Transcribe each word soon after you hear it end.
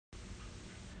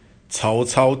曹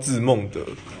操字孟德，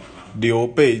刘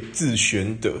备字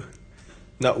玄德。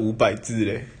那500字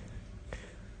嘞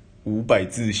？500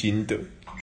字心得。